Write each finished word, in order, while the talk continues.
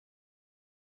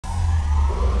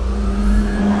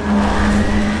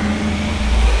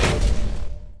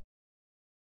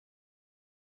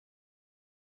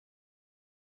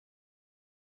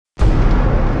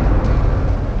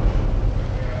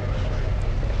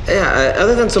Yeah,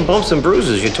 other than some bumps and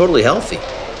bruises, you're totally healthy.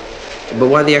 But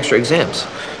why the extra exams?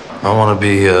 I want to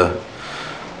be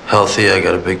healthy. I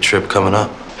got a big trip coming up.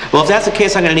 Well, if that's the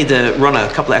case, I'm gonna need to run a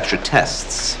couple extra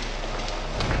tests.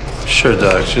 Sure,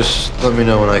 Doc. Just let me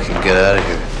know when I can get out of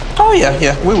here. Oh,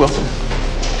 yeah, we will.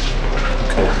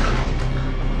 Okay.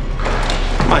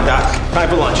 Come on, Doc. Time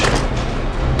for lunch.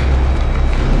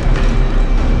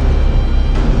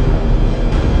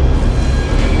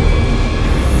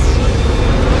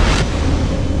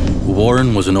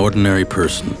 Warren was an ordinary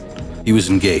person. He was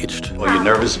engaged. Well, you're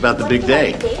nervous about the big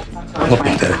day. What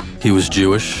big day? He was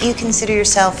Jewish. You consider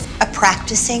yourself a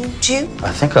practicing Jew?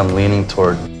 I think I'm leaning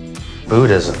toward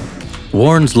Buddhism.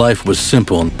 Warren's life was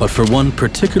simple, but for one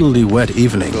particularly wet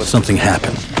evening, something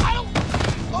happened.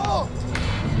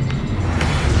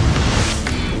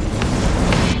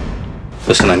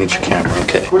 Listen, I need your camera,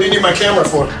 okay? What do you need my camera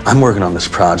for? I'm working on this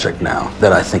project now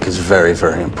that I think is very,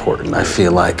 very important. I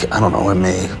feel like, I don't know, it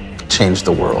may change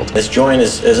the world. This joint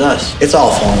is us. It's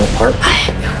all falling apart. I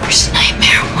have your worst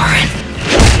nightmare, Warren.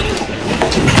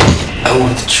 I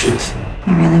want the truth.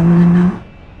 You really want to know?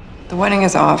 The wedding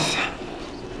is off.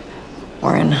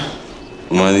 Warren.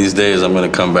 One of these days, I'm gonna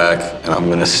come back and I'm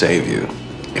gonna save you,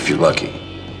 if you're lucky.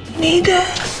 Need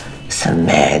some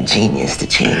mad genius to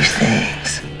change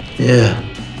things. Yeah.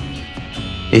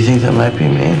 You think that might be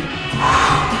me?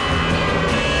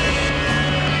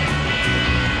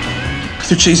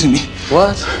 They're chasing me.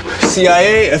 What?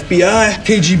 CIA, FBI,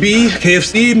 KGB,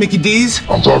 KFC, Mickey D's.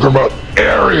 I'm talking about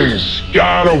Ares,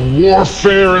 god of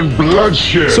warfare and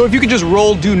bloodshed. So if you could just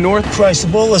roll due north. Christ,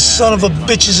 of all the son of a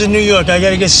bitches in New York, I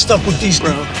gotta get stuck with these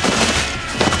bro.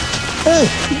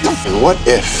 And what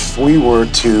if we were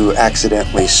to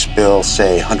accidentally spill,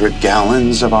 say, 100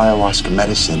 gallons of ayahuasca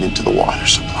medicine into the water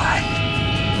supply?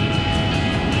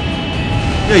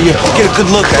 Yeah, get a good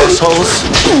look, assholes.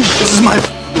 This is my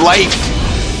life.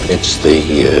 It's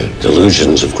the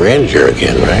delusions of grandeur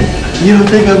again, right? You don't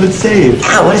think I've been saved?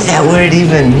 Ah, what does that word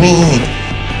even mean?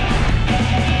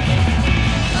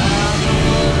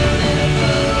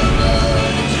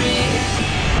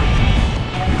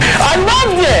 I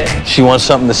loved it! She wants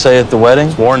something to say at the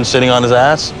wedding? Warren sitting on his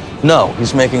ass? No,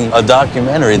 he's making a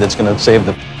documentary that's gonna save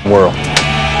the world.